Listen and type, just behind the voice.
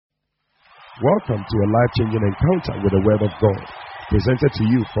Welcome to a life-changing encounter with the Word of God, presented to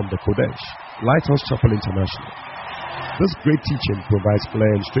you from the Kodesh, Lighthouse Chapel International. This great teaching provides clear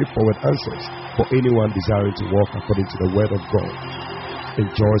and straightforward answers for anyone desiring to walk according to the Word of God.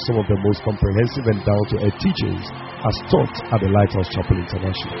 Enjoy some of the most comprehensive and down-to-earth teachings as taught at the Lighthouse Chapel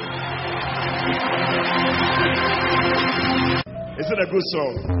International. Isn't it a good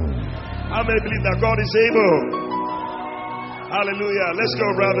song? How many believe that God is able? Hallelujah. Let's go,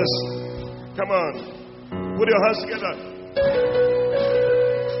 brothers. Come on. Put your hands together.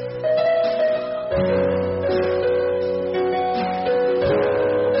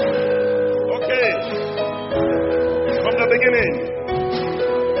 Okay. From the beginning.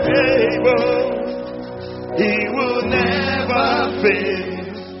 Able. He will never fail.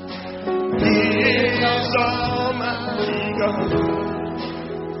 He is Almighty God.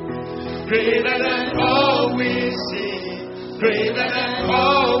 Greater than all we see. Greater than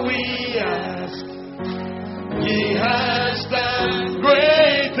all we ask. He has done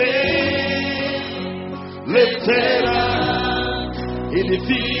great things. Lifted up, He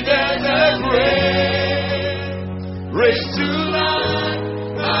defeated the grave. Raised to life,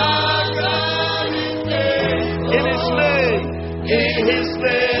 our God is faithful. In His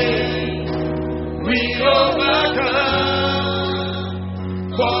name, we overcome.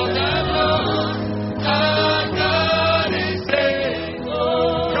 For the Lord, our God is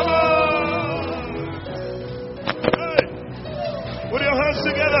able. Come on. Hey. Put your hands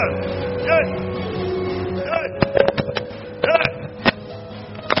together. Hey. Hey. Hey.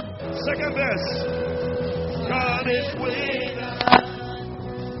 Second verse. God is with us.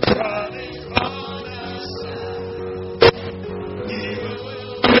 God is on our side. He will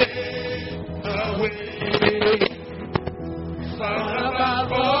make a way. Far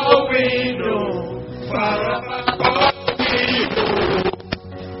above all we know. Far above all we know.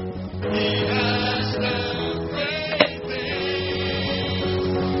 He has done great things.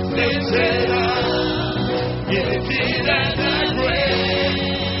 Lifted up, He defeated the grave.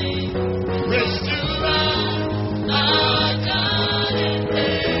 Raised to life, our God is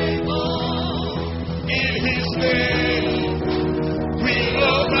able. In His name, we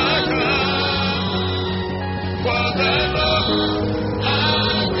overcome. For the Lord,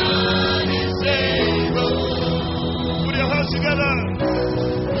 our God is able. Put your hands together.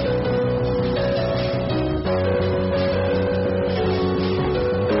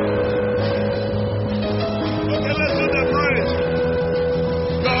 Okay, let's do the bridge.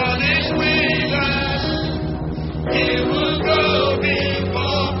 God is with us. He will go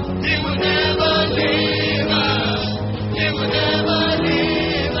before. He will never leave us. He will never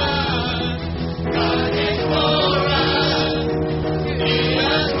leave us. God is for us. He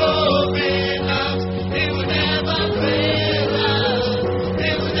has spoken us. He will never fail us. He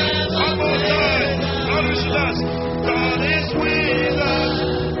will never one more time. God is with us. God is with us.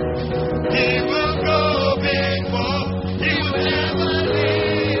 He will go before. He will never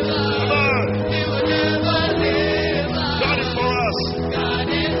leave us. Come on. He will never leave us. God is for us. God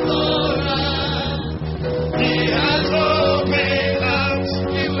is for us. He has opened us.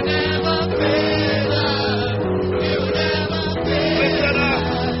 He will never fail us. He will never fail us.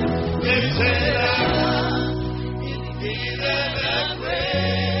 Lifted up. He defeated the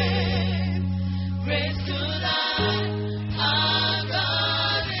grave. Raised to life. Our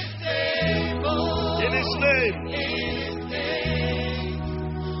God is able. In His name. In His name.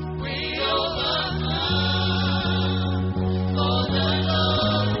 We overcome. For the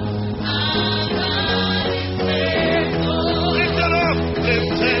Lord, our God is able. Lifted up.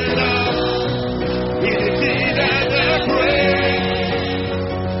 Lifted up. He defeated the grave.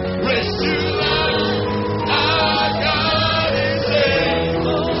 Raised to life. Our God is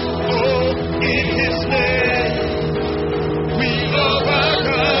able. Oh, in His name, we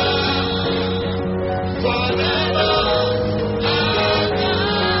overcome. For the Lord, our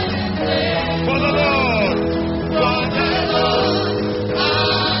God is able. For the Lord, our God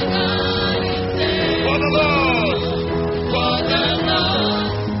is able. For the Lord,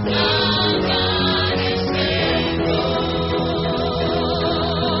 our God is able.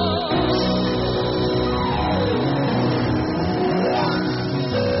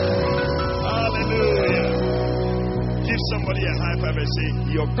 Hallelujah. Give somebody a high five and say,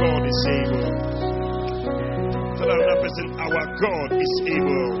 your God is able. Tell another person, our God is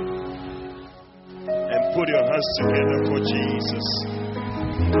able. And put your hands together for Jesus.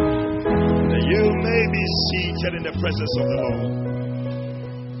 And you may be seated in the presence of the Lord.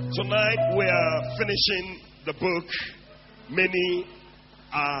 Tonight we are finishing the book, Many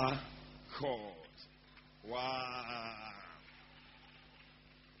Are Called. Wow.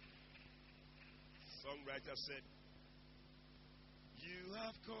 Songwriter said, "You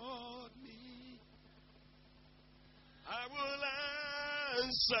have called me, I will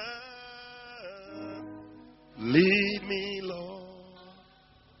answer. Lead me, Lord,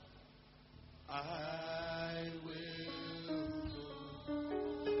 I will go.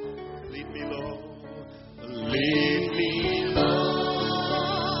 Lead me, Lord, lead me, Lord,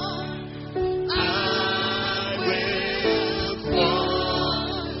 I will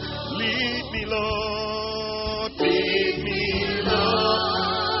follow. Lead me, Lord, lead me,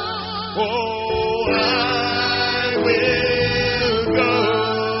 Lord, oh, I will go.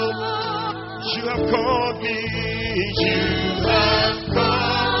 You have called me, you have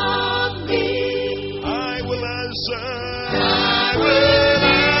called me, I will answer, I will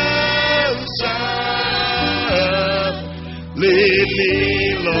answer. Lead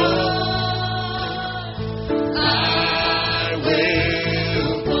me, Lord, I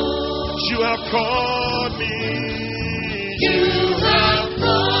will go. You have called me, you have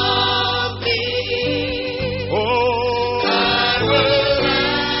called me, oh, I will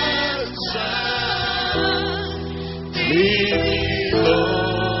answer. Lead me, Lord,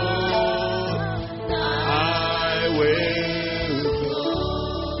 I will go.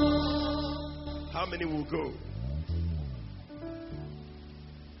 How many will go?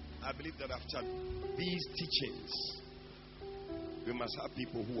 I believe that after these teachings, we must have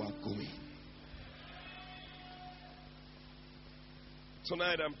people who are going.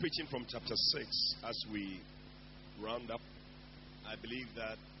 Tonight I'm preaching from chapter 6 as we round up. I believe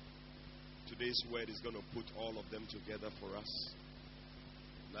that today's word is going to put all of them together for us.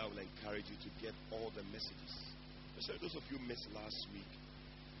 And I will encourage you to get all the messages. Especially those of you missed last week.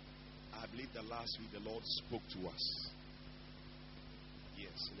 I believe that last week the Lord spoke to us.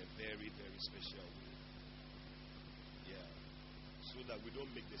 Yes, in a very, very special way. Yeah. So that we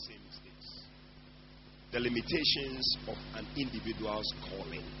don't make the same mistakes. The limitations of an individual's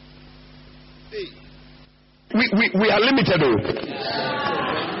calling. Hey. We are limited, though.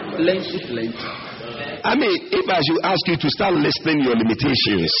 Plenty. I mean, if I should ask you to start listing your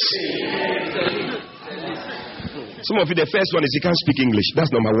limitations. Some of you, the first one is you can't speak English.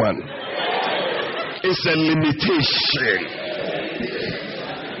 That's number one. It's a limitation.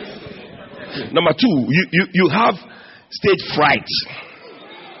 Number two, you have stage fright.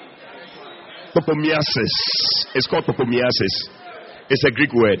 Popomiasis. It's called popomiasis. It's a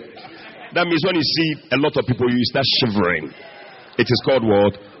Greek word. That means when you see a lot of people, you start shivering. It is called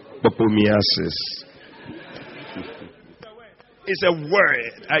what? Popomiasis. It's a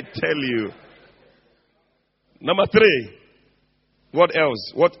word, I tell you. Number three. What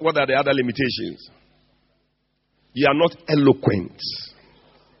else? What are the other limitations? You are not eloquent.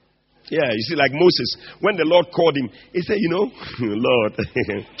 Yeah, you see, like Moses, when the Lord called him, he said, Lord,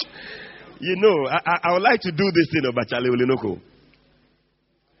 I would like to do this thing about Charlie Olinoko.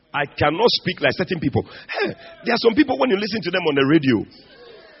 I cannot speak like certain people. Hey, there are some people when you listen to them on the radio,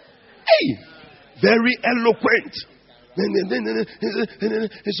 hey, very eloquent. So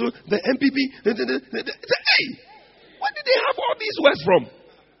the MPP, hey, where did they have all these words from?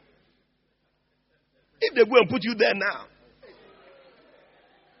 If they go and put you there now,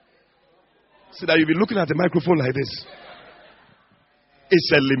 so that you'll be looking at the microphone like this.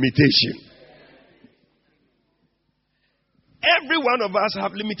 It's a limitation. Every one of us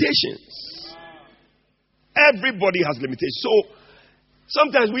have limitations. Everybody has limitations. So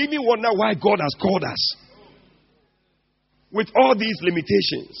sometimes we even wonder why God has called us with all these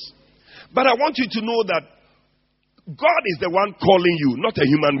limitations. But I want you to know that God is the one calling you, not a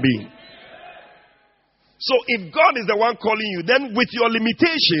human being. So if God is the one calling you, then with your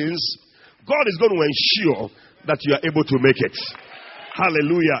limitations, God is going to ensure that you are able to make it.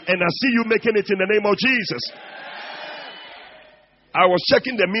 Hallelujah. And I see you making it in the name of Jesus. I was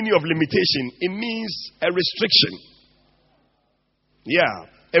checking the meaning of limitation. It means a restriction. Yeah,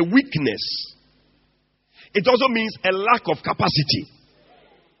 a weakness. It also means a lack of capacity.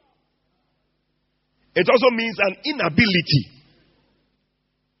 It also means an inability.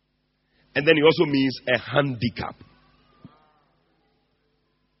 And then it also means a handicap.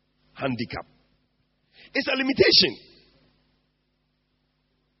 Handicap. It's a limitation.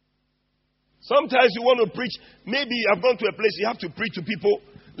 Sometimes you want to preach. Maybe you have gone to a place you have to preach to people.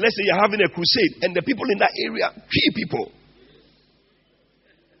 Let's say you're having a crusade and the people in that area, 3 people.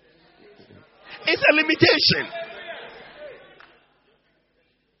 It's a limitation.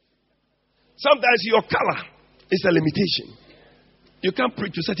 Sometimes your color is a limitation. You can't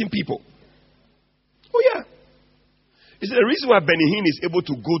preach to certain people. Oh yeah. It's the reason why Benny Hinn is able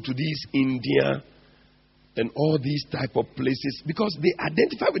to go to these India and all these type of places, because they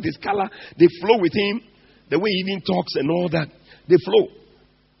identify with his color, they flow with him, the way he even talks and all that, they flow.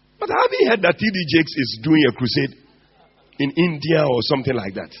 But I haven't heard that T.D. Jakes is doing a crusade in India or something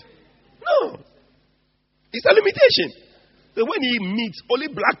like that. No. It's a limitation. So when he meets, only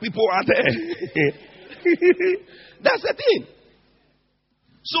black people are there. That's the thing.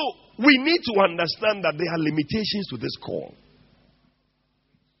 So we need to understand that there are limitations to this call.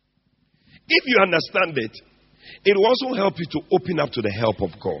 If you understand it, it will also help you to open up to the help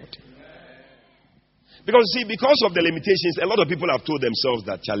of God. Because see, because of the limitations, a lot of people have told themselves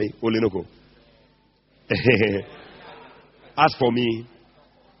that, Charlie, Olinoko, as for me,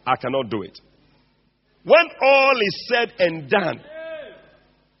 I cannot do it. When all is said and done,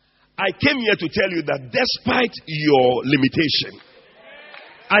 I came here to tell you that despite your limitation,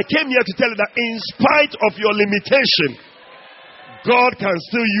 I came here to tell you that in spite of your limitation, God can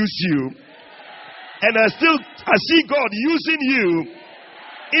still use you. And I see God using you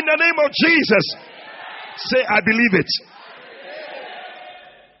in the name of Jesus. Say, I believe it.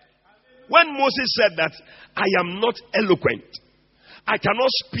 When Moses said that, I am not eloquent, I cannot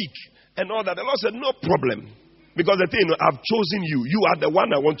speak, and all that, the Lord said, no problem. Because the thing, I've chosen you. You are the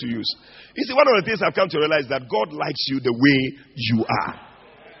one I want to use. You see, one of the things I've come to realize that God likes you the way you are.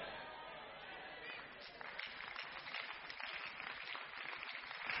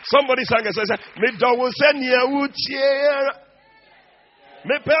 Somebody sang a song, me dog will send you.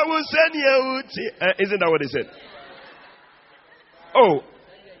 Isn't that what they said? Oh,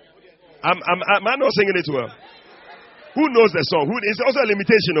 I'm not singing it well. Who knows the song? It's also a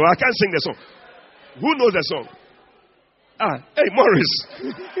limitation. I can't sing the song. Who knows the song? Hey, Morris.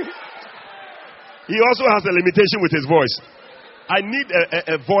 He also has a limitation with his voice. I need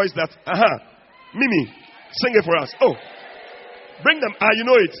a voice that, Mimi, sing it for us. Oh, bring them. You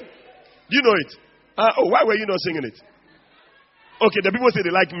know it. You know it. Why were you not singing it? Okay, the people say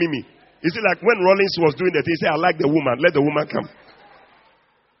they like Mimi. Is it like when Rollins was doing that, he said, I like the woman. Let the woman come.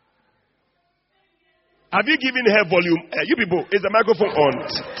 Have you given her volume? You people, is the microphone on?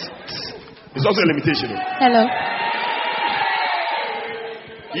 It's also a limitation. Hello.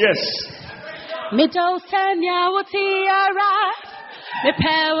 Yes. Me do senya wutiara. Me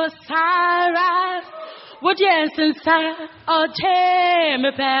pewa sara. Would yes sa oche me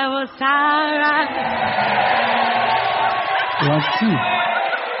pewa sara.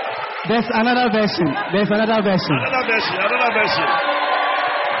 There's another version. Another version.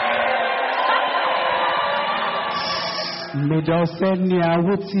 Middle senya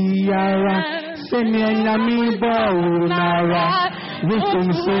wutiara. Senya nyami baunara.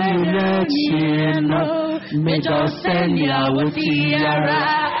 Wifum senya chino. Middle senya wutiara.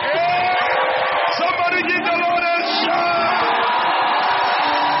 Somebody give the Lord a shout.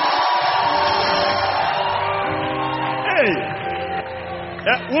 Hey.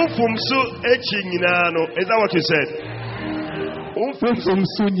 Wufumsu echinyinano. Is that what you said?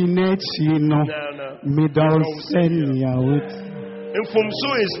 Wufumsu nyinechino. Middle senya wutiara. Infumsu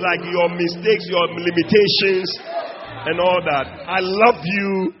is like your mistakes, your limitations, and all that. I love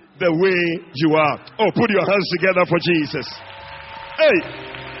you the way you are. Oh, put your hands together for Jesus. Hey.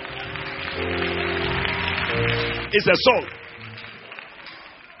 It's a song.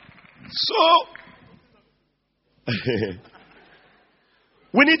 So,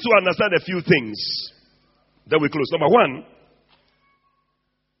 we need to understand a few things that we close. Number one,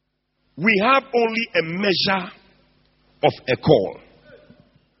 we have only a measure of a call.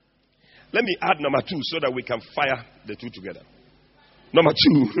 Let me add number two so that we can fire the two together. Number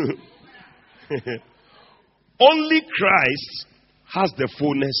two, only Christ has the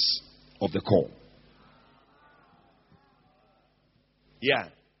fullness of the call. Yeah.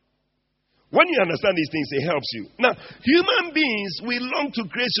 When you understand these things, it helps you. Now, human beings, we long to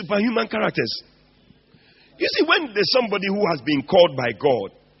create superhuman characters. You see, when there's somebody who has been called by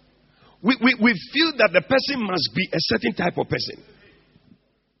God, we feel that the person must be a certain type of person.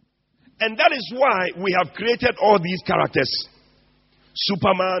 And that is why we have created all these characters.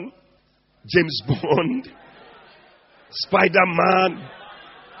 Superman, James Bond, Spider-Man,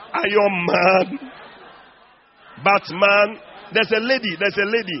 Iron Man, Batman. There's a lady.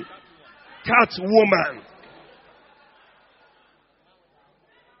 Catwoman.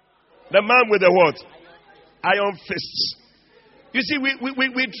 The man with the what? Iron fists. You see, we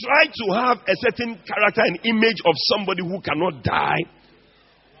try to have a certain character and image of somebody who cannot die,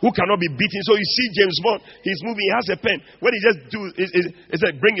 who cannot be beaten. So you see James Bond, he's moving, he has a pen. What he just do is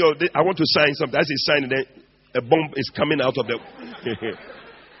like, bring your, I want to sign something. As he sign, and then a bomb is coming out of the...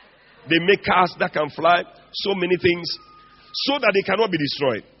 They make cars that can fly, so many things, so that they cannot be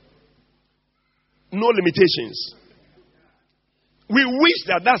destroyed. no limitations. We wish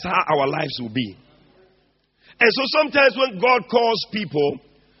that that's how our lives will be. And so sometimes when God calls people,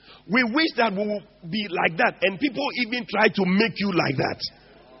 we wish that we will be like that. And people even try to make you like that.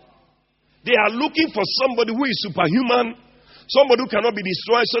 They are looking for somebody who is superhuman, somebody who cannot be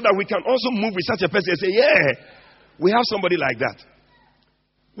destroyed, so that we can also move with such a person and say, yeah, we have somebody like that.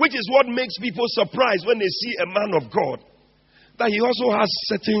 Which is what makes people surprised when they see a man of God, that he also has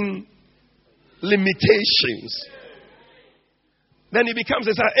certain limitations. Then he becomes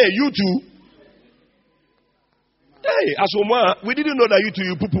and says, hey, you too. Hey, Asoma, we didn't know that you too,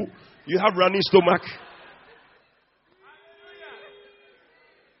 you poo-poo. You have running stomach.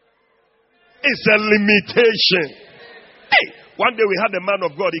 It's a limitation. Hey, one day we had a man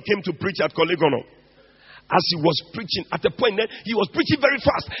of God, he came to preach at Kolegono. As he was preaching, at the point that he was preaching very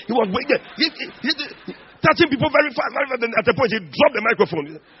fast. He was waiting, touching people very fast. At the point, he dropped the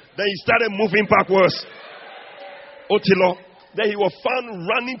microphone. Then he started moving backwards. Otilo. Then he was found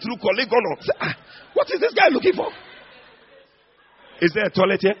running through Kolegono. What is this guy looking for? Is there a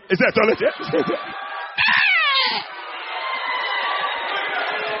toilet here? Is there a toilet here?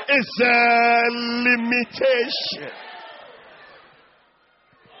 It's a limitation.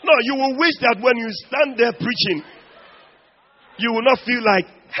 No, you will wish that when you stand there preaching, you will not feel like,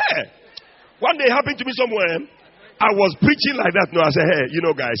 hey, one day it happened to me somewhere. I was preaching like that. No, I said, hey, you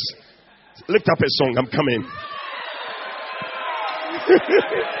know, guys, lift up a song. I'm coming.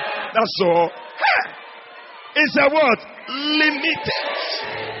 That's all. Hey, it's a what? Limited.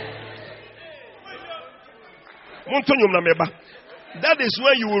 That is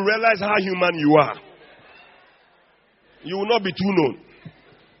when you will realize how human you are. You will not be too known.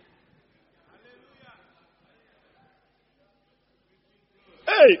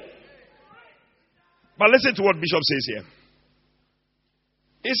 Hey! But listen to what Bishop says here.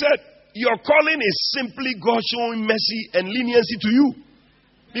 He said, your calling is simply God showing mercy and leniency to you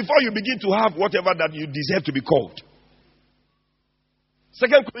before you begin to have whatever that you deserve to be called. 2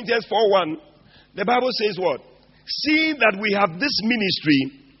 Corinthians 4:1, the Bible says what? Seeing that we have this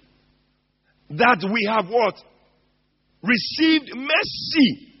ministry, that we have what? Received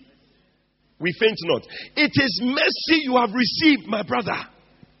mercy. We faint not. It is mercy you have received, my brother.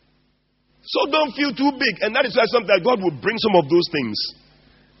 So don't feel too big. And that is why sometimes God will bring some of those things.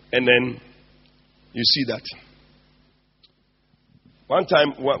 And then you see that. One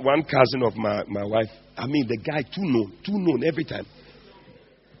time, one cousin of my wife, I mean, the guy too known every time.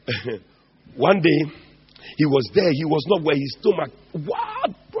 One day, he was there. He was not where his stomach.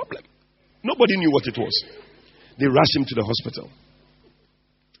 What problem? Nobody knew what it was. They rushed him to the hospital.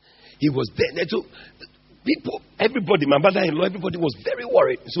 He was there. So people, everybody, my mother-in-law, everybody was very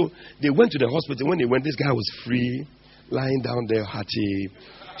worried. So they went to the hospital. When they went, this guy was free, lying down there, happy.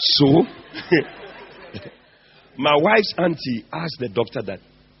 So my wife's auntie asked the doctor that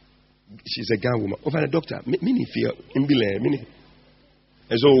she's a Ghan woman. Over the doctor, mini fear, mini.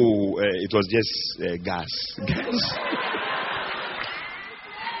 And so it was just gas.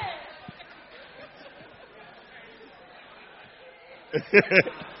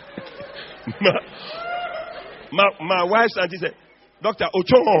 my wife's auntie said, Doctor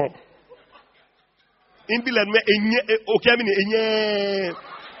Ocho,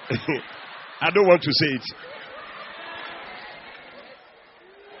 I don't want to say it.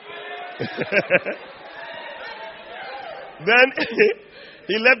 Then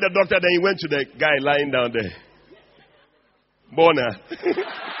he left the doctor, then he went to the guy lying down there. Bona.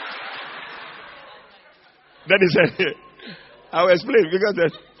 Then he said, I'll explain, because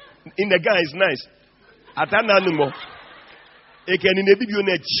in the guy is nice. Atananimo. Eken in a video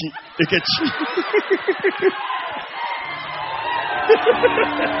nechi. Ekechi.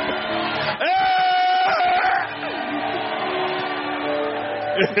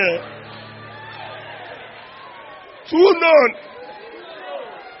 Too known.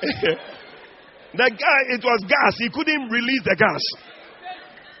 The guy, it was gas. He couldn't release the gas.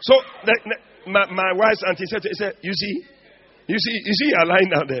 So my wife's auntie said, you see, you're lying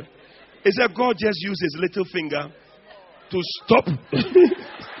down there. He said, God just used his little finger to stop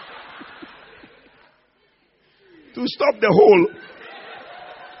the hole.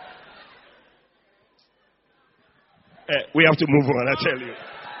 We have to move on, I tell you.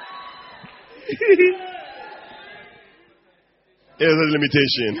 There's a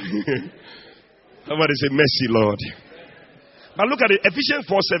limitation. Somebody say, mercy, Lord. But look at it. Ephesians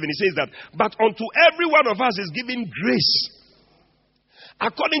 4:7, it says that, but unto every one of us is given grace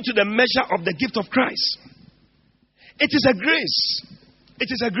according to the measure of the gift of Christ. It is a grace. It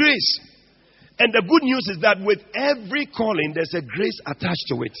is a grace. And the good news is that with every calling, there's a grace attached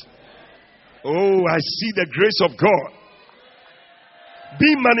to it. Oh, I see the grace of God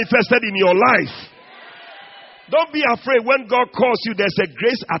being manifested in your life. Don't be afraid when God calls you, there's a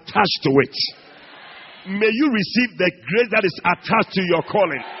grace attached to it. May you receive the grace that is attached to your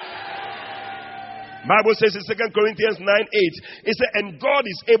calling. Bible says in 2 Corinthians 9:8, it says, and God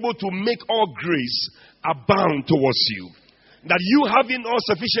is able to make all grace abound towards you, that you having all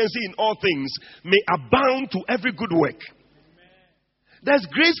sufficiency in all things may abound to every good work. There's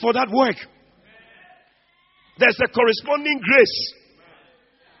grace for that work. There's a corresponding grace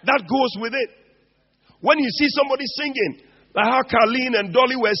that goes with it. When you see somebody singing, like how Carlene and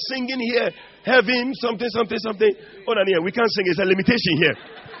Dolly were singing here, having something. Oh, no, we can't sing. It's a limitation here.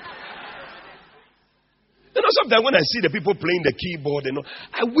 You know, sometimes when I see the people playing the keyboard,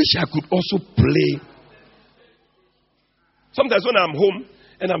 I wish I could also play. Sometimes when I'm home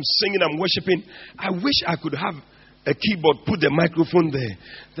and I'm singing, I'm worshiping, I wish I could have a keyboard, put the microphone there.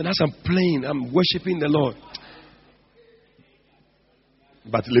 Then as I'm playing, I'm worshiping the Lord.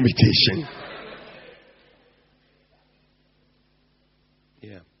 But limitation.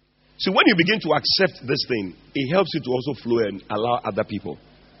 Yeah. So when you begin to accept this thing, it helps you to also flow and allow other people.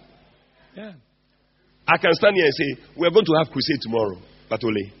 Yeah. I can stand here and say, we're going to have crusade tomorrow. But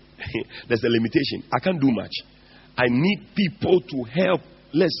only, there's a limitation. I can't do much. I need people to help.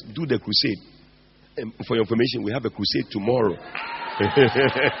 Let's do the crusade. And for your information, we have a crusade tomorrow.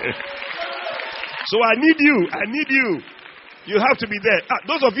 So I need you. You have to be there.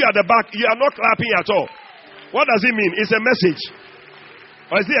 Those of you at the back, you are not clapping at all. What does it mean? It's a message.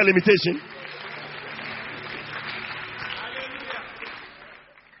 Or is there a limitation?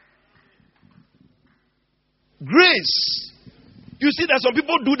 Grace. You see that some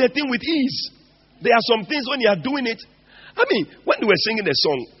people do the thing with ease. There are some things when you are doing it. I mean, when they were singing the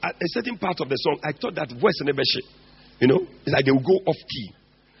song, at a certain part of the song, I thought that voice never shit. You know, it's like they will go off key.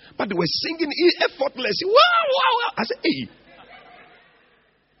 But they were singing effortlessly. Wow. I said, hey.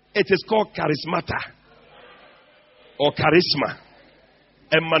 It is called charismata. Or charisma.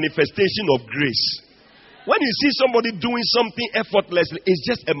 A manifestation of grace. When you see somebody doing something effortlessly, it's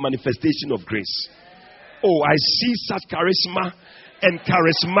just a manifestation of grace. Oh, I see such charisma and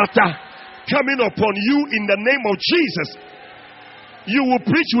charismata coming upon you in the name of Jesus. You will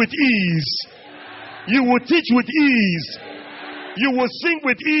preach with ease. You will teach with ease. You will sing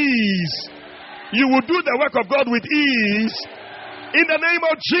with ease. You will do the work of God with ease. In the name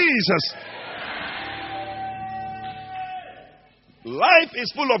of Jesus. Life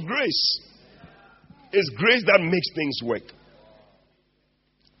is full of grace. It's grace that makes things work.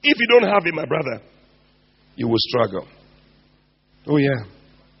 If you don't have it, my brother, you will struggle. Oh, yeah.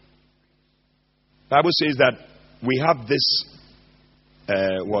 The Bible says that we have this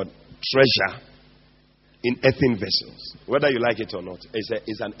treasure in earthen vessels. Whether you like it or not,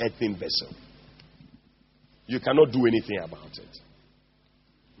 it's an earthen vessel. You cannot do anything about it.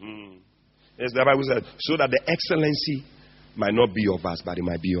 Yes, the Bible says, so that the excellency might not be of us, but it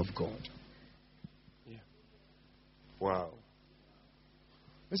might be of God. Yeah. Wow.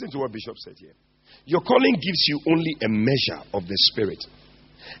 Listen to what Bishop said here. Your calling gives you only a measure of the Spirit.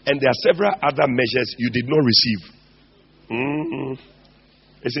 And there are several other measures you did not receive.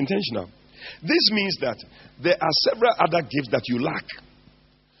 It's intentional. This means that there are several other gifts that you lack.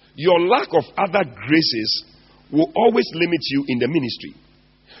 Your lack of other graces will always limit you in the ministry.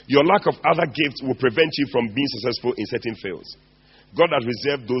 Your lack of other gifts will prevent you from being successful in certain fields. God has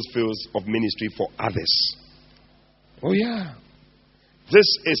reserved those fields of ministry for others. Oh, yeah. This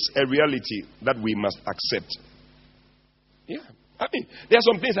is a reality that we must accept. Yeah. I mean, there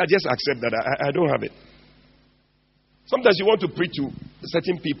are some things I just accept that I don't have it. Sometimes you want to preach to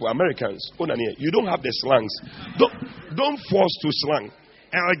certain people, Americans. You don't have the slangs. Don't force to slang.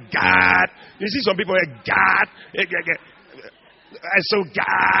 God. You see some people, God. So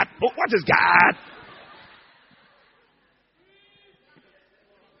God. What is God?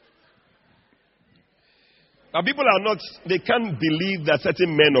 Now people are not, they can't believe that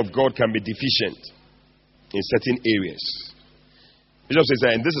certain men of God can be deficient in certain areas. Bishop says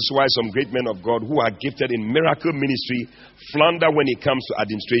that, and this is why some great men of God who are gifted in miracle ministry flounder when it comes to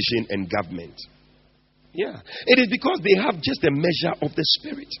administration and government. Yeah. It is because they have just a measure of the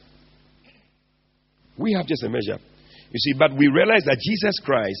Spirit. We have just a measure. You see, but we realize that Jesus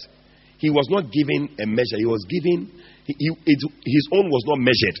Christ, he was not given a measure. He was given, his own was not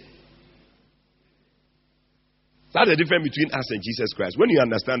measured. That's the difference between us and Jesus Christ. When you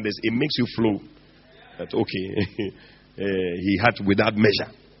understand this, it makes you flow. That, okay, he had without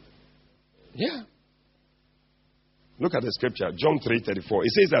measure. Yeah. Look at the scripture, John 3:34.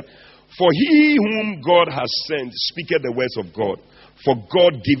 It says that, for he whom God has sent speaketh the words of God, for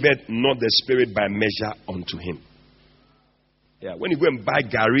God giveth not the Spirit by measure unto him. Yeah, when you go and buy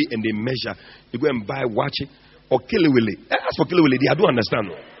Gary and they measure, you go and buy Wachi or Kiliwili. As for Kiliwili, I don't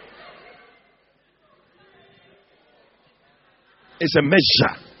understand. It's a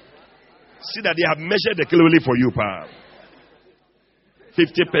measure. See that they have measured the Kiliwili for you, pa.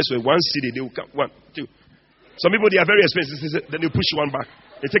 50 pesos, 1 cedi, they will come. 1, 2. Some people, they are very expensive. Then they push one back.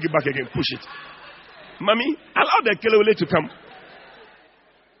 They take it back again, push it. Mommy, allow the Kiliwili to come.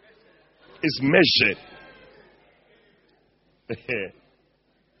 It's measured.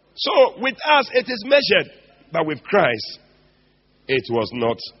 So with us it is measured, but with Christ it was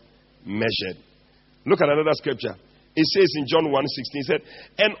not measured. Look at another scripture. It says in John 1:16, it said,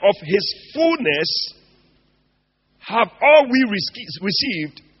 and of his fullness have all we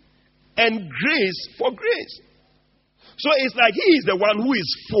received, and grace for grace. So it's like he is the one who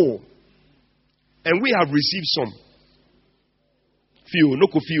is full, and we have received some. Few, no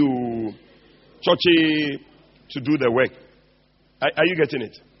few, churchy to do the work. Are you getting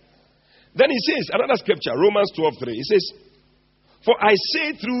it? Then he says, another scripture, Romans 12:3. He says, for I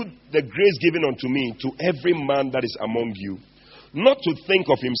say through the grace given unto me, to every man that is among you, not to think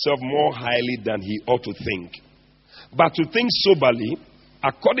of himself more highly than he ought to think, but to think soberly,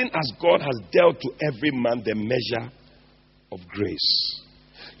 according as God has dealt to every man the measure of grace.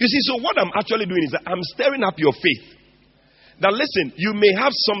 You see, so what I'm actually doing is that I'm stirring up your faith. That listen, you may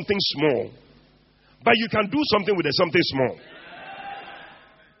have something small, but you can do something with something small.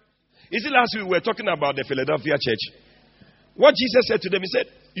 You see, last week we were talking about the Philadelphia church. What Jesus said to them, he said,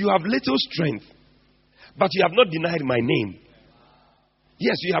 you have little strength, but you have not denied my name.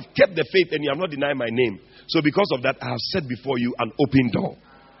 Yes, you have kept the faith and you have not denied my name. So because of that, I have set before you an open door.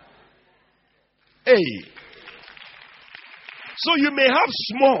 Hey. So you may have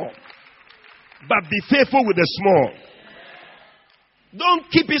small, but be faithful with the small. Don't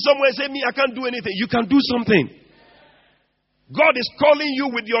keep it somewhere and say, me, I can't do anything. You can do something. God is calling you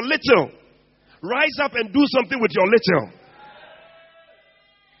with your little. Rise up and do something with your little.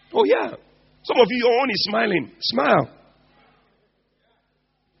 Oh yeah. Some of you, your own is smiling. Smile.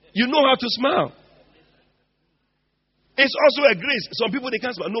 You know how to smile. It's also a grace. Some people, they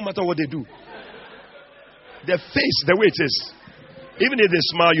can't smile no matter what they do. Their face, the way it is. Even if they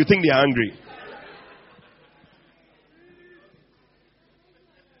smile, you think they are angry.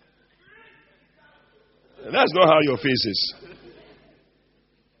 That's not how your face is.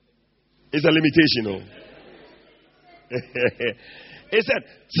 It's a limitation, no? It said,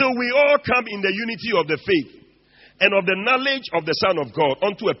 till we all come in the unity of the faith and of the knowledge of the Son of God,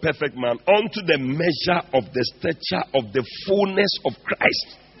 unto a perfect man, unto the measure of the stature of the fullness of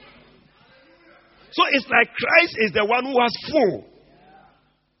Christ. So it's like Christ is the one who has full.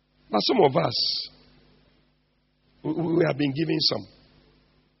 But some of us, we have been given some.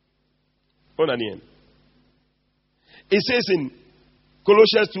 It says in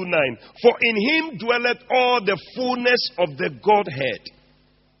Colossians 2:9, for in him dwelleth all the fullness of the Godhead.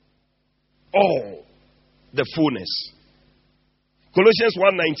 All the fullness. Colossians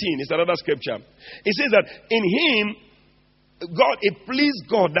 1:19 is another scripture. It says that in him, God, it pleased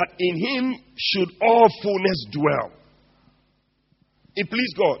God that in him should all fullness dwell. It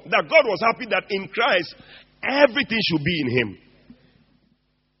pleased God. That God was happy that in Christ, everything should be in him.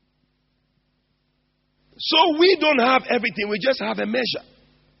 So we don't have everything, we just have a measure.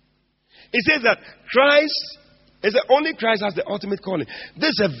 It says that Christ is the only Christ has the ultimate calling. This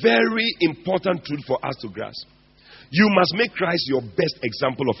is a very important truth for us to grasp. You must make Christ your best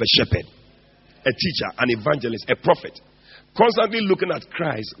example of a shepherd, a teacher, an evangelist, a prophet. Constantly looking at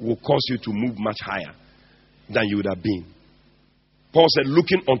Christ will cause you to move much higher than you would have been. Paul said,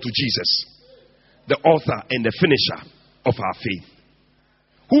 looking unto Jesus, the author and the finisher of our faith,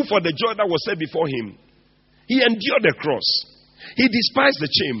 who for the joy that was set before him, he endured the cross. He despised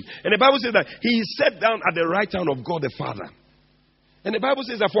the shame. And the Bible says that he sat down at the right hand of God the Father. And the Bible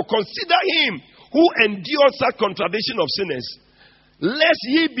says that for consider him who endured such contradiction of sinners, lest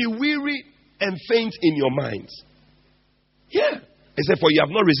ye be weary and faint in your minds. Yeah. He said, for you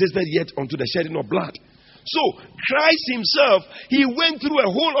have not resisted yet unto the shedding of blood. So Christ himself, he went through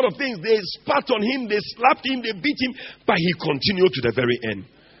a whole lot of things. They spat on him, they slapped him, they beat him, but he continued to the very end.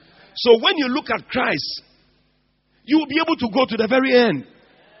 So when you look at Christ, you will be able to go to the very end.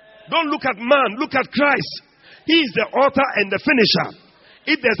 Don't look at man, look at Christ. He is the author and the finisher.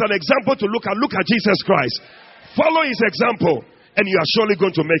 If there's an example to look at Jesus Christ. Follow his example and you are surely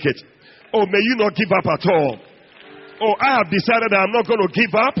going to make it. Oh, may you not give up at all. Oh, I have decided that I'm not going to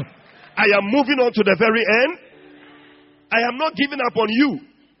give up. I am moving on to the very end. I am not giving up on you.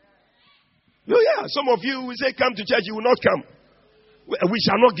 No, yeah. Some of you will say, come to church, you will not come. We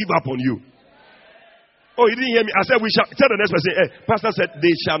shall not give up on you. Oh, you didn't hear me? I said, we shall. Tell the next person, hey, Pastor said,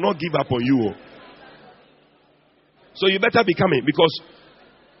 they shall not give up on you. So you better be coming, because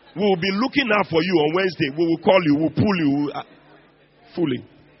we will be looking out for you on Wednesday. We will call you, we will pull you. Fooling.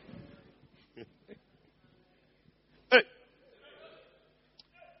 Hey.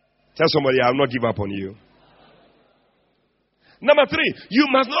 Tell somebody, I will not give up on you. Number 3, you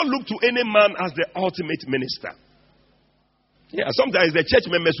must not look to any man as the ultimate minister. Yeah, sometimes the church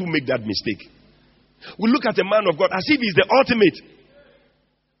members who make that mistake. We look at a man of God as if he's the ultimate.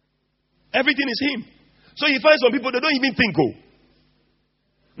 Everything is him. So you find some people, they don't even think, oh.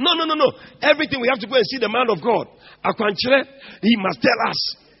 No. Everything we have to go and see the man of God. He must tell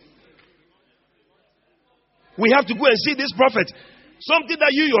us. We have to go and see this prophet. Something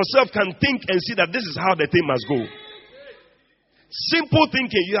that you yourself can think and see that this is how the thing must go. Simple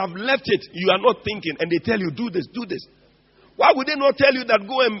thinking, you have left it. You are not thinking, and they tell you, do this, do this. Why would they not tell you that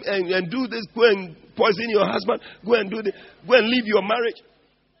go and do this, go and poison your husband, go and do this, go and leave your marriage?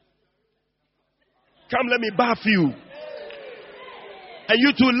 Come, let me bath you. And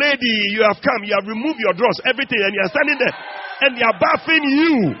you two lady, you have come, you have removed your drawers, everything, and you are standing there, and they are bathing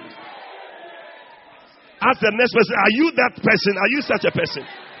you. Ask the next person, are you that person? Are you such a person?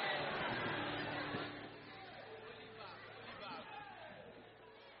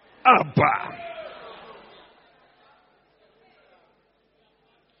 Abba.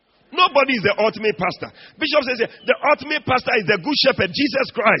 Nobody is the ultimate pastor. Bishop says the ultimate pastor is the good shepherd,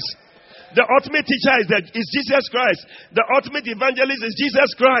 Jesus Christ. The ultimate teacher is Jesus Christ. The ultimate evangelist is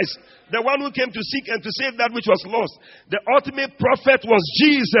Jesus Christ. The one who came to seek and to save that which was lost. The ultimate prophet was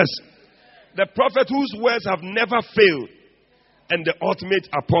Jesus. The prophet whose words have never failed. And the ultimate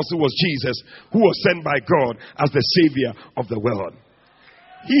apostle was Jesus, who was sent by God as the savior of the world.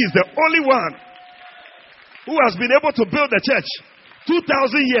 He is the only one who has been able to build the church. 2,000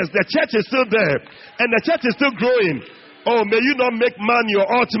 years, the church is still there. And the church is still growing. Oh, may you not make man your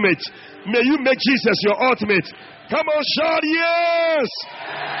ultimate. May you make Jesus your ultimate. Come on, shout yes!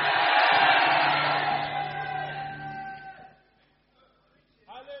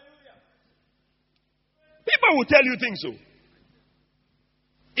 Hallelujah. People will tell you things so.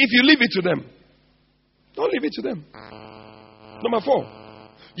 If you leave it to them, don't leave it to them. Number 4.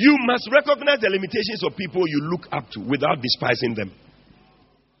 You must recognize the limitations of people you look up to without despising them.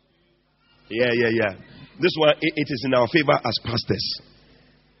 Yeah. This one, it is in our favor as pastors.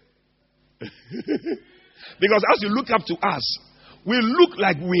 Because as you look up to us, we look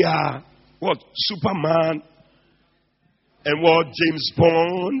like we are, Superman, and James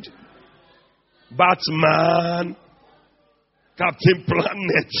Bond, Batman, Captain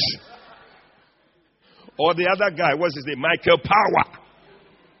Planet, or the other guy, what's his name, Michael Power.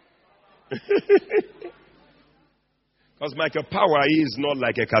 Because Michael Power is not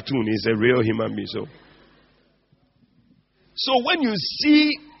like a cartoon, he's a real human being. So when you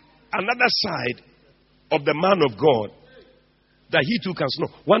see another side of the man of God, that he too can snore.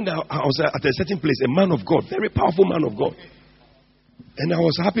 One day I was at a certain place, a man of God, very powerful man of God. And I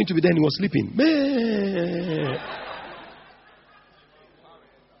was happy to be there and he was sleeping.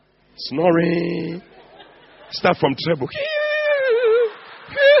 Snoring. Start from treble.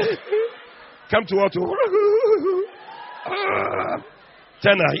 Come to auto.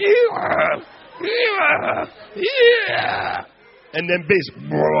 Tenor. And then bass.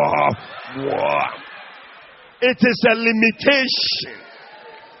 It is a limitation.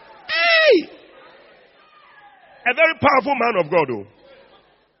 Hey! A very powerful man of God, though.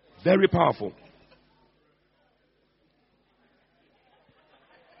 Very powerful.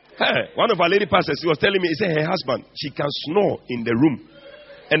 Hey, one of our lady pastors, she was telling me, he said her husband, she can snore in the room.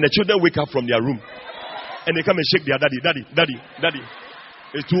 And the children wake up from their room. And they come and shake their daddy.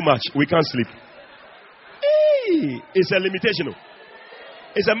 It's too much. We can't sleep. Hey, it's a limitation.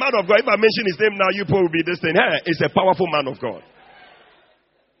 It's a man of God. If I mention his name now, you probably will be this thing. Hey, it's a powerful man of God.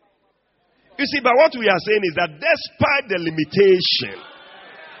 You see, but what we are saying is that despite the limitation,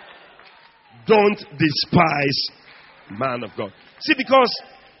 don't despise man of God. See, because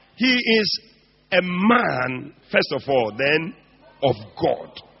he is a man, first of all, then of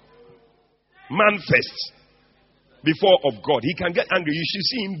God. Man first, before of God. He can get angry. You should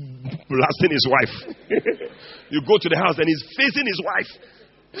see him blasting his wife. You go to the house and he's facing his wife.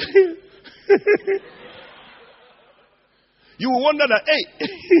 You will wonder that, hey,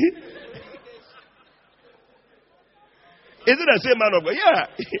 is it the same man of God? Yeah.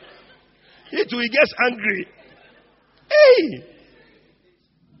 He too, he gets angry. Hey.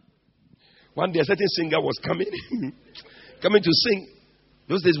 One day a certain singer was coming coming to sing.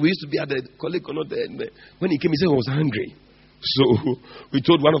 Those days we used to be at the colleague or not there. When he came, he said he was hungry. So we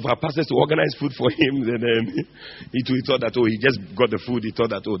told one of our pastors to organize food for him. And then he thought that, he just got the food. He thought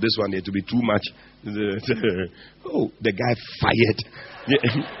that, this one had to be too much. The guy fired.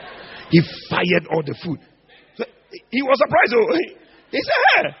 He fired all the food. So he was surprised. He said,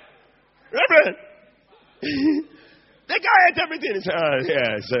 hey, Reverend, the guy ate everything. He said,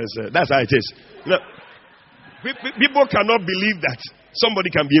 yes, that's how it is. People cannot believe that somebody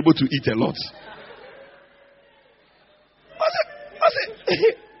can be able to eat a lot. I said,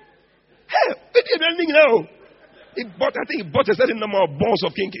 hey, we did anything now. I think he bought a certain number of balls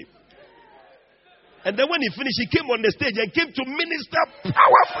of kinky. And then when he finished, he came on the stage and came to minister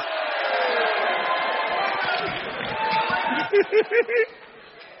powerful.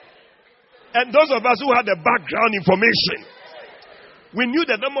 And those of us who had the background information, we knew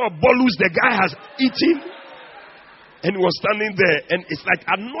the number of bolus the guy has eaten. And he was standing there, and it's like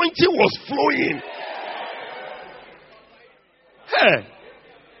anointing was flowing. Hey,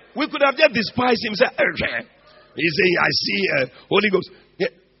 we could have just despised him. Say, he say, I see Holy Ghost. Yeah,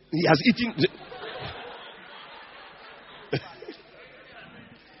 he has eaten.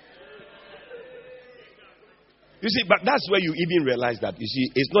 You see, but that's where you even realize that. You see,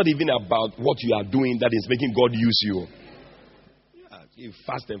 it's not even about what you are doing that is making God use you. Yeah, you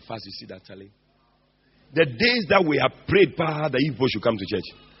fast and fast, you see that, Charlie. The days that we have prayed, that evil should come to church,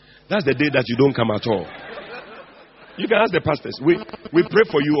 that's the day that you don't come at all. You can ask the pastors. We pray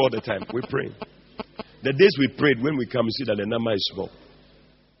for you all the time. We pray. The days we prayed, when we come, you see that the number is small.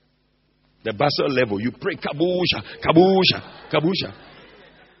 The basal level, you pray, kabusha, kabusha, kabusha.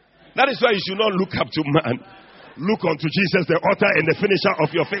 That is why you should not look up to man. Look unto Jesus, the author and the finisher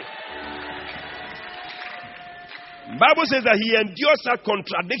of your faith. The Bible says that he endures that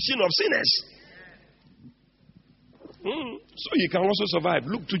contradiction of sinners. So you can also survive.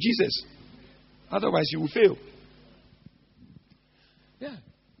 Look to Jesus. Otherwise you will fail. Yeah.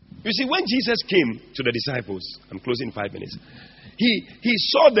 You see, when Jesus came to the disciples, I'm closing in 5 minutes. He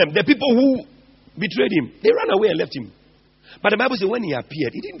saw them, the people who betrayed him. They ran away and left him. But the Bible says when he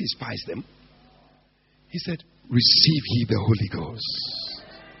appeared, he didn't despise them. He said, receive ye the Holy Ghost.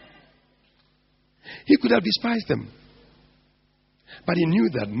 He could have despised them. But he knew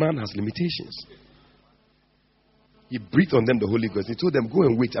that man has limitations. He breathed on them the Holy Ghost. He told them, go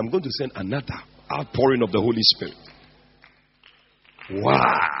and wait. I'm going to send another outpouring of the Holy Spirit.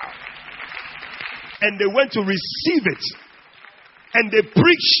 Wow. And they went to receive it. And they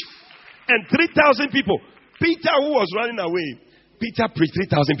preached. And 3,000 people. Peter, who was running away, Peter preached,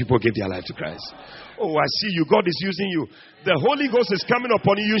 3,000 people gave their life to Christ. Oh, I see you. God is using you. The Holy Ghost is coming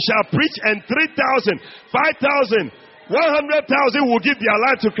upon you. You shall preach, and 3,000, 5,000, 100,000 will give their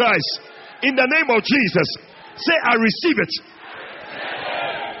life to Christ. In the name of Jesus. Say, I receive it.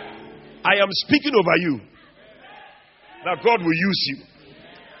 I am speaking over you. That God will use you.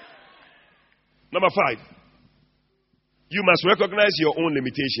 Number 5. You must recognize your own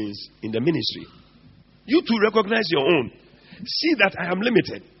limitations in the ministry. You too recognize your own. See that I am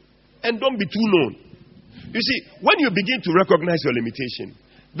limited. And don't be too known. You see, when you begin to recognize your limitation,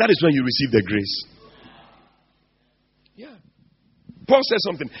 that is when you receive the grace. Yeah. Paul said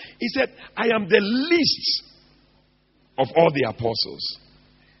something. He said, I am the least of all the apostles.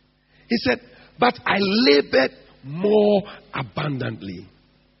 He said, but I labored more abundantly.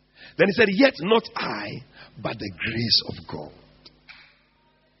 Then he said, yet not I, but the grace of God.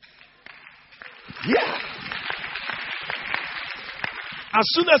 Yeah. As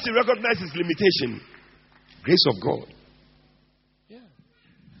soon as he recognized his limitation, grace of God. Yeah.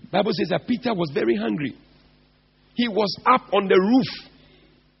 Bible says that Peter was very hungry. He was up on the roof,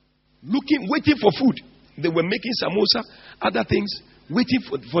 waiting for food. They were making samosa, other things, waiting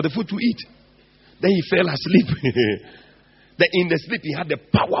for the food to eat. Then he fell asleep. Then in the sleep, he had a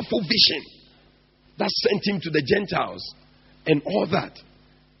powerful vision that sent him to the Gentiles and all that.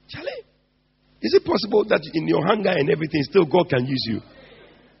 Charlie, is it possible that in your hunger and everything, still God can use you?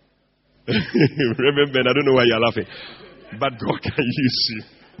 Remember, I don't know why you're laughing, but God can use you.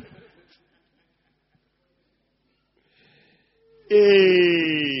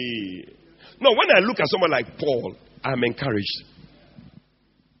 Hey. No, when I look at someone like Paul, I'm encouraged.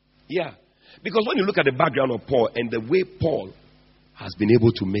 Yeah. Because when you look at the background of Paul and the way Paul has been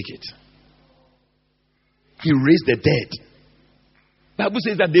able to make it, he raised the dead. The Bible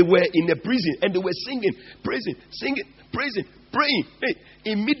says that they were in a prison and they were singing, praising, singing, praising, praying. Hey,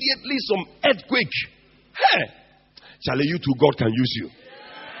 immediately some earthquake. Hey, Charlie, you too, God can use you.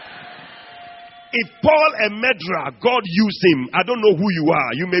 If Paul a murderer, God used him. I don't know who you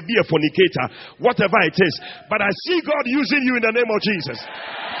are. You may be a fornicator, whatever it is. But I see God using you in the name of Jesus.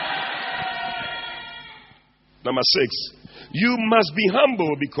 Number 6, you must be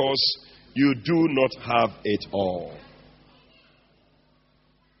humble because you do not have it all.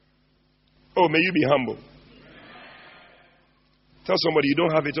 Oh, may you be humble. Tell somebody you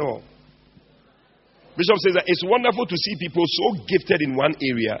don't have it all. Bishop says that it's wonderful to see people so gifted in one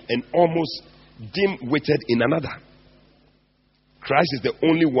area and almost dim-witted in another. Christ is the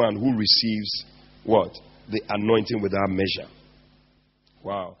only one who receives what? The anointing without measure.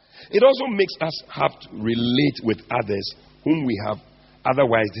 Wow. It also makes us have to relate with others whom we have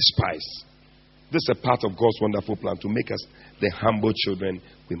otherwise despised. This is a part of God's wonderful plan to make us the humble children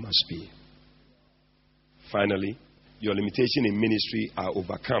we must be. Finally, your limitation in ministry are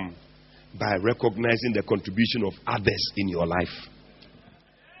overcome by recognizing the contribution of others in your life.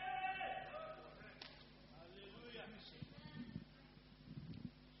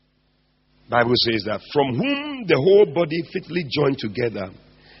 Bible says that from whom the whole body fitly joined together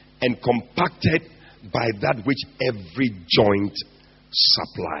and compacted by that which every joint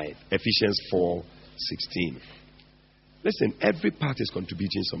supplied. Ephesians 4:16. Listen, every part is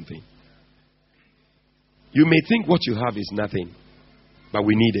contributing something. You may think what you have is nothing, but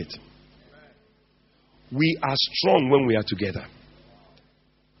we need it. We are strong when we are together.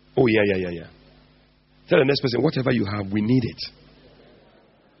 Oh, yeah. Tell the next person, whatever you have, we need it.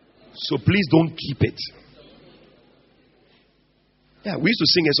 So please don't keep it. Yeah, we used to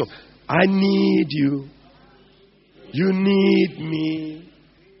sing a song. I need you. You need me.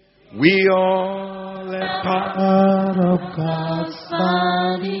 We all are Part of God's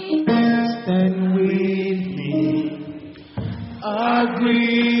body, and we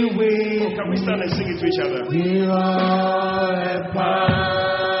agree with. Can we stand and sing it to each other? We are a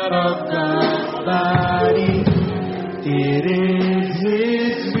part of God's body. It is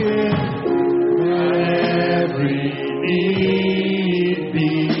His will that every need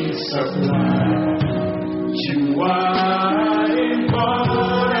be supplied. You are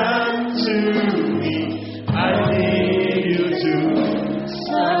important to me. I need you to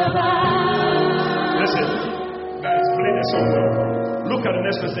survive. Listen, guys, play the song well. Look at the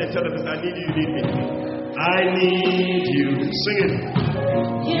next person and tell them, I need you, you need me. I need you. Sing it.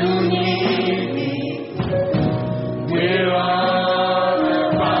 You need me. We're all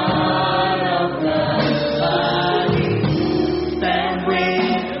a part of God's body. Stand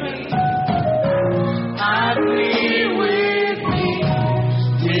with me. Agree with me.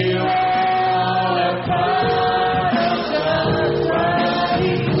 We're all a part of God's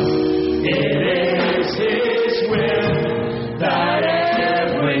body. It is His will that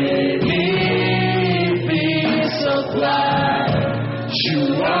every need be supplied. You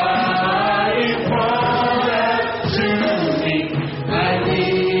are important to me. I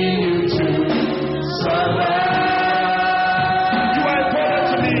need you to survive. You are important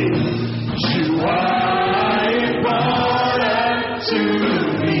to me. You are important to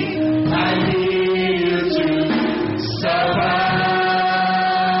me. I need you to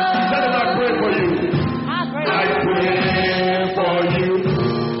survive. Let them not pray for you. I pray for you.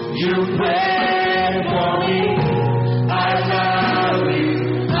 You pray for me. I love you.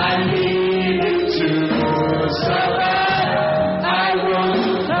 I need you to survive. I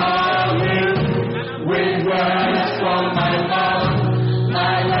won't harm you with words from my mouth. I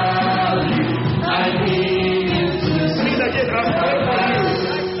love you. I need you to Sing it again. I pray for you.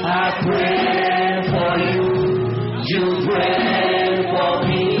 I pray for you. You pray for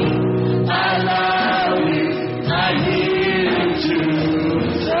me. I love you. I need you to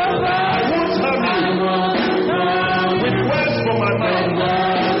survive. I won't harm I you won't harm with you words from my with mouth.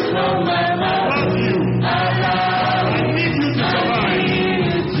 words from my I mouth. love you. I love I you. need you to I survive. need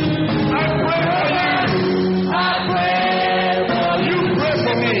you to I pray for you. I pray for you. You pray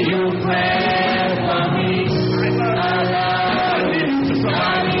for me. You pray for me. I love I need you to you. I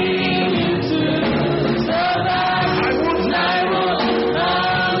survive. need you to survive. I won't I won't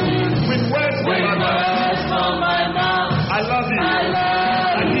harm you with words from with my mouth. words from my mouth. I love you. I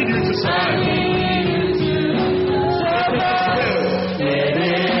love I need you to I survive. need you to survive. It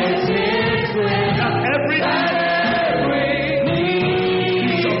is His will That every that every need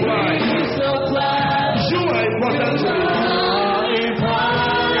you supply. be supplied. You are important to me.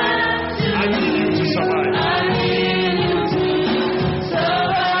 I need you to survive. I need you to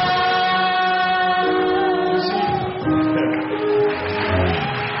survive.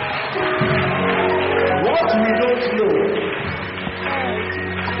 What we don't know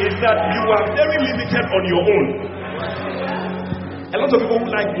is that you are very limited on your own. A lot of people who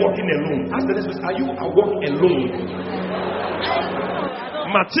like walking alone. Ask the next person, are you a walk alone?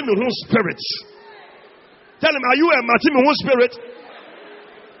 Matimi who spirit. Tell him, are you a Matimi who spirit?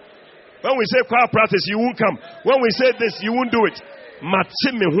 When we say choir practice, you won't come. When we say this, you won't do it.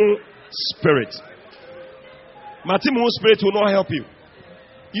 Matimi who spirit. Matimi who spirit will not help you.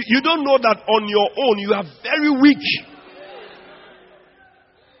 You don't know that on your own you are very weak.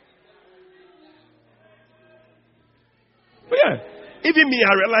 But yeah, even me,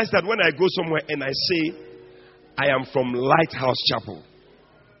 I realize that when I go somewhere and I say I am from Lighthouse Chapel,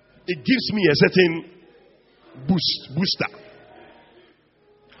 it gives me a certain booster.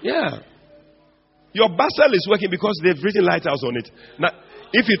 Yeah. Your basel is working because they've written Lighthouse on it. Now,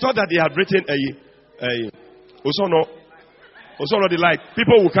 if you thought that they had written Osono the light,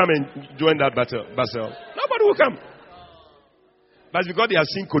 people will come and join that basel. Nobody will come. But because they have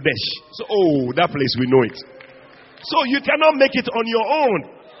seen Kodesh. So, that place, we know it. So you cannot make it on your own.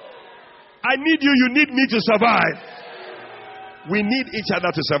 I need you, you need me to survive. We need each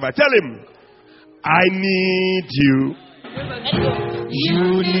other to survive. Tell him, I need you.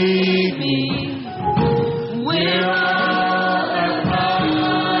 You need me. We're all a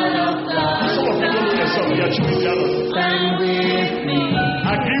part of God. Some of you don't know the song. You are choosing jealous. Stand with me.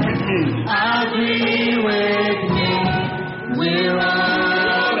 Agree with me. Agree with me. We're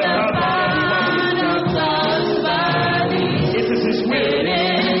all a part of God's body. It is His will It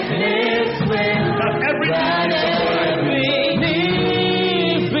is His will that everything that is supplied. every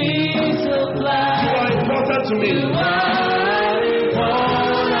need be supplied. You are important to me. You are important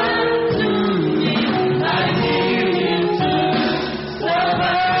to me. I need you to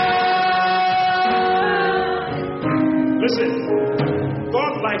survive. Listen,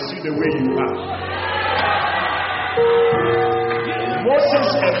 God likes you the way you are. Moses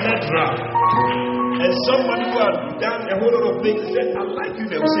and Nedra and somebody who had done a whole lot of things said, I like you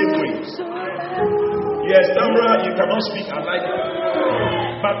the same way. Yes, Tamra, you cannot speak, I like you.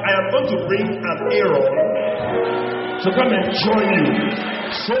 But I am going to bring an Aaron to come and join you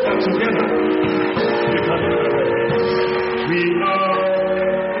so that together we can we are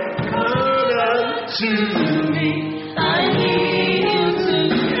gathered to me. I need you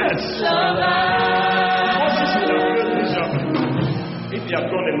to survive. Moses would have failed his job if he had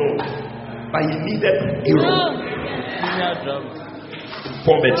gone alone. But he needed Aaron to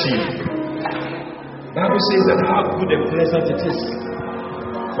form a team. The Bible says that how good and pleasant it is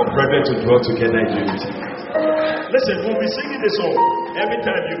for brethren to dwell together in unity. Listen, we'll be singing this song every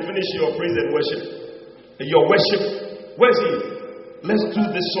time you finish your praise and worship. Your worship, where's it? Let's do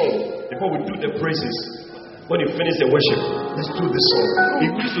this song before we do the praises. When you finish the worship, let's do this song.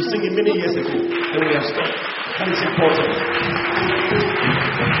 We used to sing it many years ago, and we have stopped. That is important.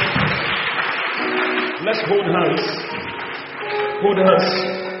 Let's hold hands. Hold hands.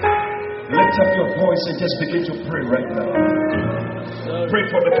 Lift up your voice and just begin to pray right now. Pray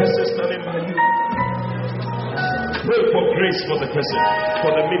for the person standing by you. Pray for grace for the person,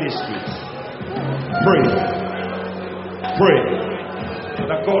 for the ministry. Pray. Pray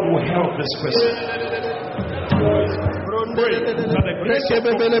that God will help this person. Pray that the grace of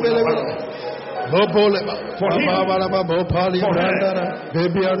God will help. For him,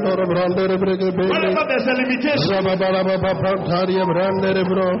 whatever there's a limitation,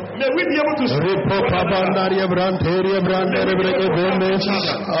 may we be able to speak.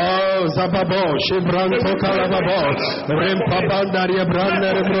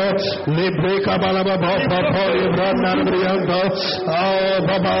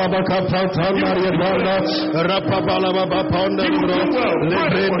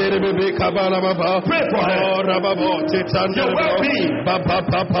 Pray for her. Your well-being.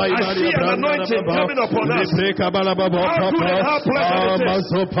 I see an anointing coming upon us. How good and how pleasant it is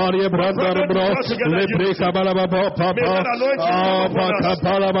for brethren to dwell together in unity. May that anointing come upon us.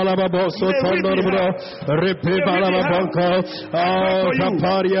 May we be her. May we be her. I pray for you.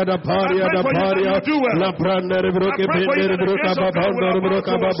 I pray for you that you do well. I pray for you that the grace of God will abound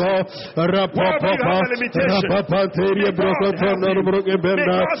to us. Wherever you have a limitation, may God help you. May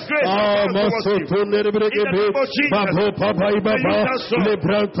God's grace abound towards you. In the name of Jesus, may you not so.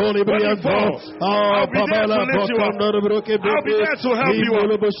 When you fall, I'll be there to lift you up. I'll be there to help you up.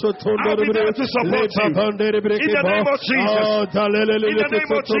 I'll be there to support you. In the name of Jesus. In the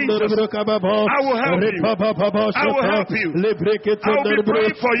name of Jesus. I will help you. I will help you. I will be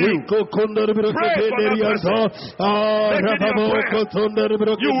praying for you. Pray for that person. Make it your prayer.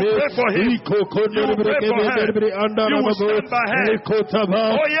 You will pray for him. You will pray for her. You will stand by her.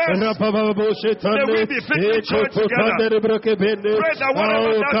 Oh yes. May we be fitly joined together. Pray that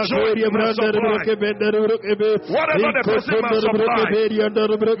whatever that joint must supply, whatever the person must supply, may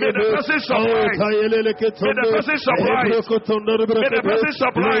the person supply. May the person supply. May the person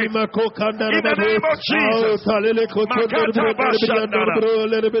supply. In the name of Jesus. May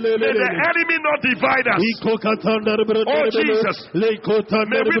the enemy not divide us. Oh Jesus.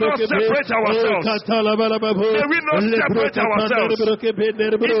 May we not separate ourselves. May we not separate ourselves.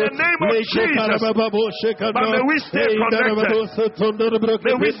 In the name of Jesus. But may we stay connected.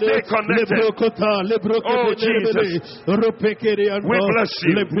 May we stay connected. Oh Jesus. We bless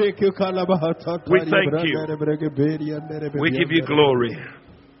you. We thank you. We give you glory.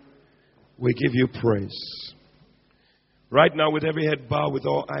 We give you praise. Right now, with every head bowed, with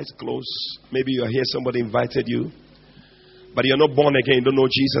all eyes closed, maybe you are here, somebody invited you, but you're not born again, you don't know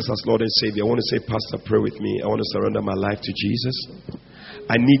Jesus as Lord and Savior. I want to say, Pastor, pray with me. I want to surrender my life to Jesus.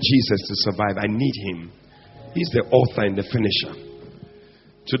 I need Jesus to survive. I need Him. He's the author and the finisher.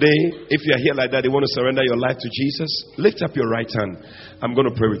 Today, if you are here like that, you want to surrender your life to Jesus, lift up your right hand. I'm going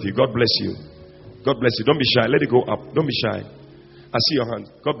to pray with you. God bless you. God bless you. Don't be shy. Let it go up. Don't be shy. I see your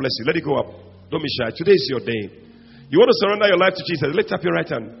hand. God bless you. Let it go up. Don't be shy. Today is your day. You want to surrender your life to Jesus, lift up your right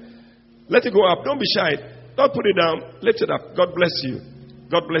hand. Let it go up. Don't be shy. Don't put it down. Lift it up. God bless you.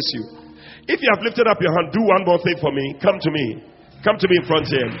 God bless you. If you have lifted up your hand, do one more thing for me. Come to me. Come to me in front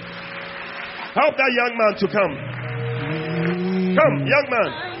here. Help that young man to come. Come, young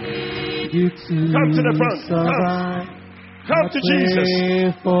man. Come to the front. Come to Jesus.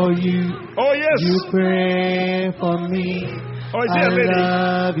 For you. Oh, yes. You pray for me. Oh, is there a lady?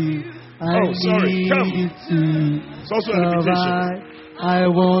 Love you. Oh, sorry. Come. It's also an invitation. I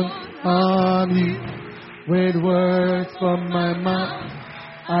won't harm you with words from my mouth.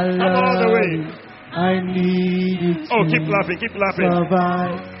 I love you. I need you to keep laughing, keep laughing.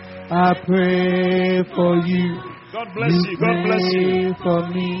 Survive. I pray for you. God bless you. God bless you. For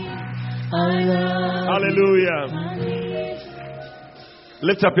me. I love Hallelujah.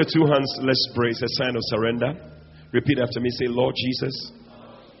 Lift up your two hands. Let's pray. It's a sign of surrender. Repeat after me. Say, Lord Jesus,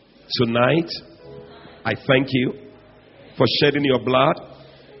 tonight I thank you for shedding your blood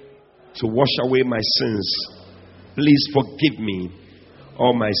to wash away my sins. Please forgive me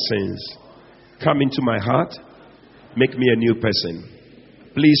all my sins. Come into my heart. Make me a new person.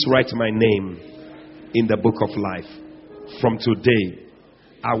 Please write my name in the book of life. From today,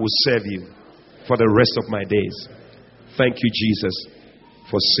 I will serve you for the rest of my days. Thank you, Jesus,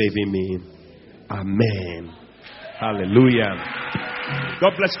 for saving me. Amen. Hallelujah.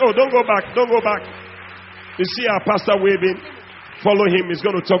 God bless. Oh, don't go back. Don't go back. You see our pastor waving. Follow him. He's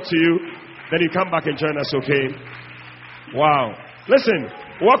going to talk to you. Then you come back and join us, okay? Wow. Listen,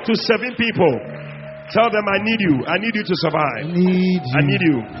 walk to 7 people. Tell them, I need you. I need you to survive. I need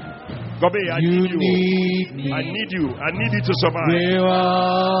you. Gobe, I need you. I need you. I need you to survive.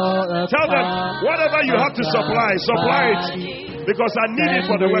 Tell them, whatever you have to supply, supply it. Because I need it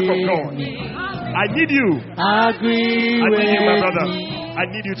for the work of God. I need you. I need you, my brother. I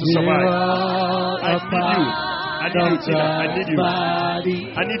need you to survive. I need you. I need you, Tina. I need you.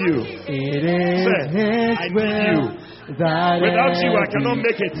 I need you. Say, I need you. Without you, I cannot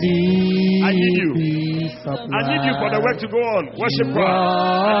make it. I need you. I need you for the work to go on. Worship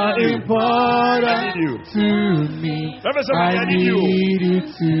God. I need you. Remember somebody, I need you.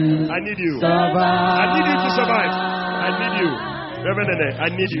 I need you. I need you to survive. I need you. Reverend Nene, I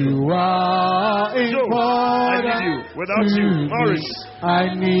need you. Joe, I need you. Without you, Morris, I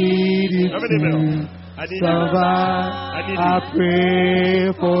need you. Reverend I need you. I need you. I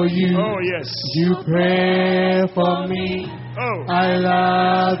pray for you. Oh, yes. You pray for me. Oh. I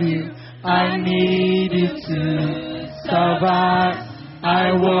love you. I need you to survive.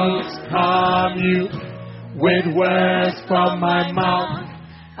 I won't harm you with words from my mouth.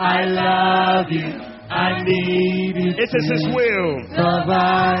 I love you. I need you. It is His will.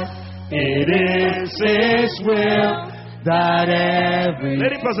 Survive. It is His will that every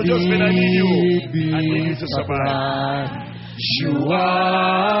Lady Pastor Josephine, I need you. I need you to survive. You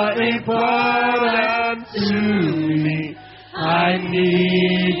are important to me. I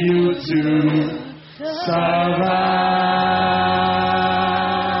need you to survive.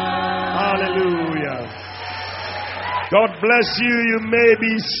 Hallelujah. God bless you. You may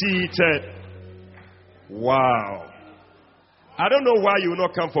be seated. Wow. I don't know why you will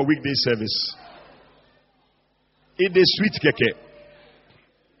not come for weekday service. It is sweet keke.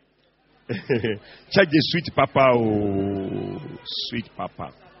 Check the sweet papa. Oh, sweet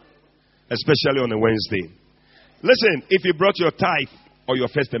papa. Especially on a Wednesday. Listen, if you brought your tithe or your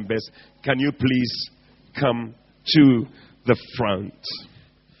first and best, can you please come to the front?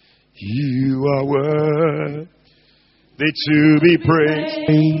 You are worthy to be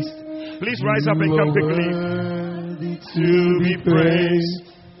praised. Please rise up and come quickly. To be praised.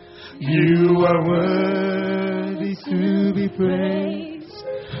 You are worthy to be praised.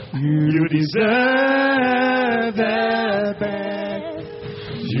 You deserve the best.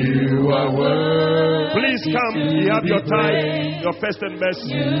 You are worthy. Please come. You have your tithe, your first and best.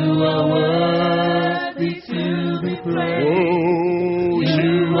 You are worthy to be praised. Oh,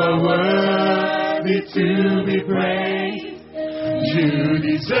 you are worthy to be praised. You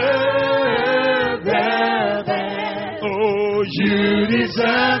deserve the best. oh, You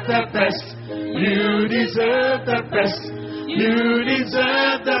deserve the best. You deserve the best. You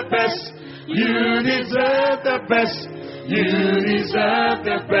deserve the best. You deserve the best. You deserve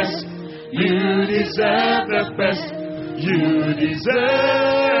the best. You deserve the best. You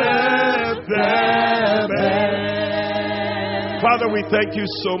deserve the best. Father, we thank you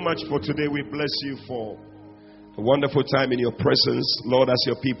so much for today. We bless you for a wonderful time in your presence. Lord, as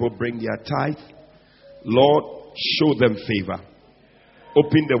your people bring their tithe, Lord, show them favor.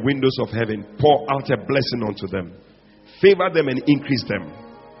 Open the windows of heaven. Pour out a blessing unto them. Favor them and increase them.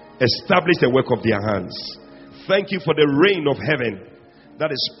 Establish the work of their hands. Thank you for the rain of heaven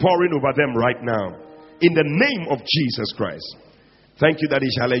that is pouring over them right now. In the name of Jesus Christ. Thank you that they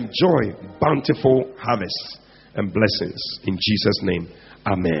shall enjoy bountiful harvests and blessings. In Jesus' name.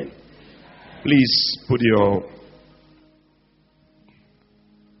 Amen. Please put your...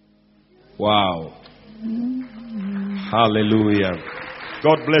 Wow. Hallelujah.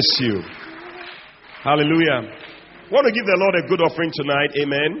 God bless you. Hallelujah. Want to give the Lord a good offering tonight.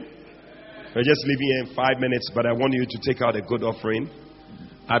 Amen. We're just leaving here in 5 minutes, but I want you to take out a good offering.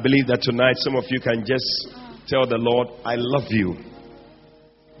 I believe that tonight some of you can just tell the Lord, I love you,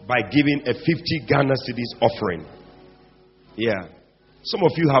 by giving a 50 Ghana cedis offering. Yeah. Some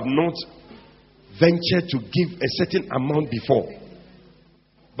of you have not ventured to give a certain amount before.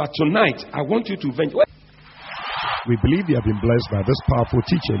 But tonight, I want you to venture. We believe you have been blessed by this powerful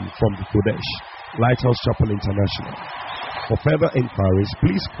teaching from the Kodesh, Lighthouse Chapel International. For further inquiries,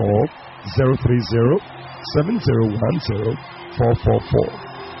 please call 030-7010-444.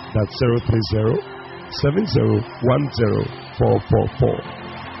 That's 030-7010-444.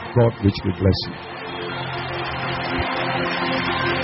 God richly bless you.